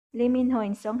Lee Min-ho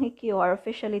and Song Hye-kyo are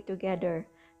officially together.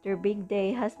 Their big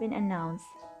day has been announced.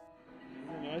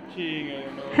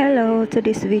 Hello,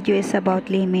 today's video is about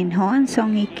Lee Min-ho and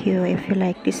Song Hye-kyo. If you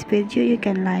like this video, you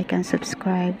can like and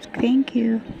subscribe. Thank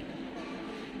you.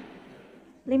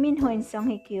 Lee Min-ho and Song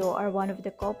Hye-kyo are one of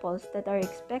the couples that are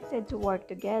expected to work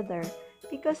together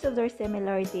because of their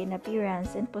similarity in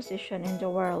appearance and position in the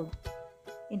world.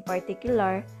 In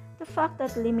particular, the fact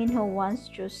that Lee Min-ho once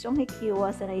chose Song Hye-kyo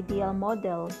as an ideal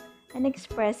model and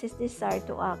expressed his desire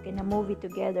to act in a movie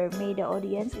together made the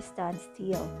audience stand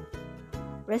still.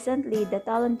 Recently, the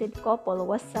talented couple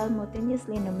was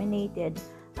simultaneously nominated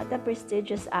at the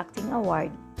prestigious acting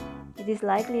award. It is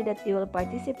likely that they will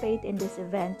participate in this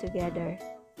event together.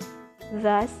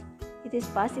 Thus, it is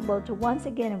possible to once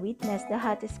again witness the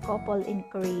hottest couple in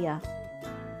Korea.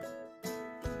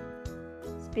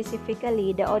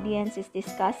 Specifically, the audience is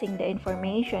discussing the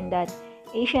information that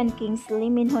Asian Kings Lee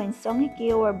Min-ho and Song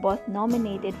Hye-kyo were both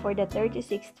nominated for the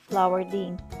 36th Flower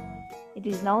Ding. It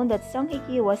is known that Song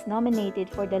Hye-kyo was nominated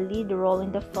for the lead role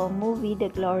in the film movie The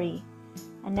Glory,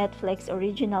 a Netflix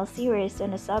original series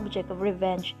on the subject of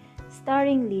revenge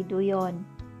starring Lee Do-yeon.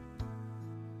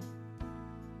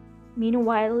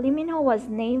 Meanwhile, Lee Min-ho was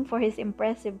named for his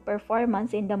impressive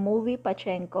performance in the movie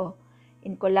Pachenko,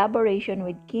 in collaboration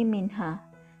with Kim Min-ha,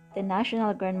 the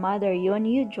national grandmother Yoon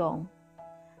Yoo-jong.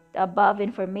 The above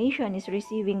information is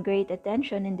receiving great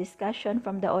attention and discussion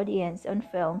from the audience on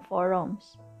film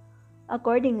forums.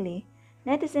 Accordingly,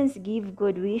 netizens give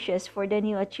good wishes for the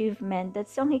new achievement that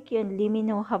Song Hye-kyo and Lee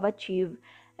Min-ho have achieved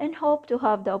and hope to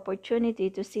have the opportunity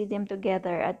to see them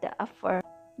together at the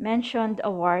aforementioned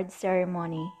award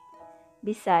ceremony.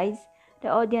 Besides, the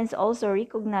audience also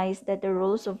recognized that the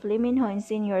roles of Lee Min-ho and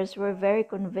seniors were very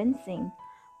convincing,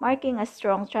 marking a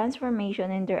strong transformation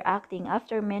in their acting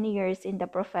after many years in the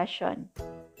profession.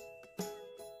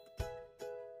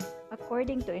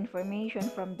 According to information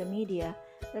from the media,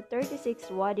 the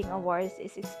 36th Wedding Awards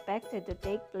is expected to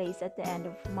take place at the end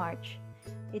of March.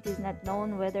 It is not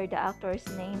known whether the actor's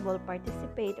name will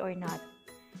participate or not.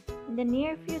 In the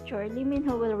near future, Lee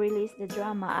Min-ho will release the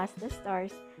drama As the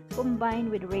Stars combined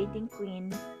with rating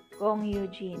queen Gong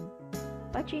Yoo-jin.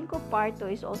 Pachinko Part 2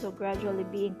 is also gradually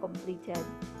being completed.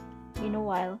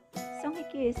 Meanwhile, Song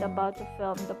Hye-kyo is about to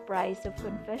film The Price of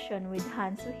Confession with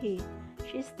Han Soo-hee.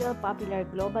 She is still popular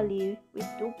globally with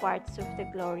 2 parts of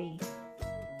The Glory.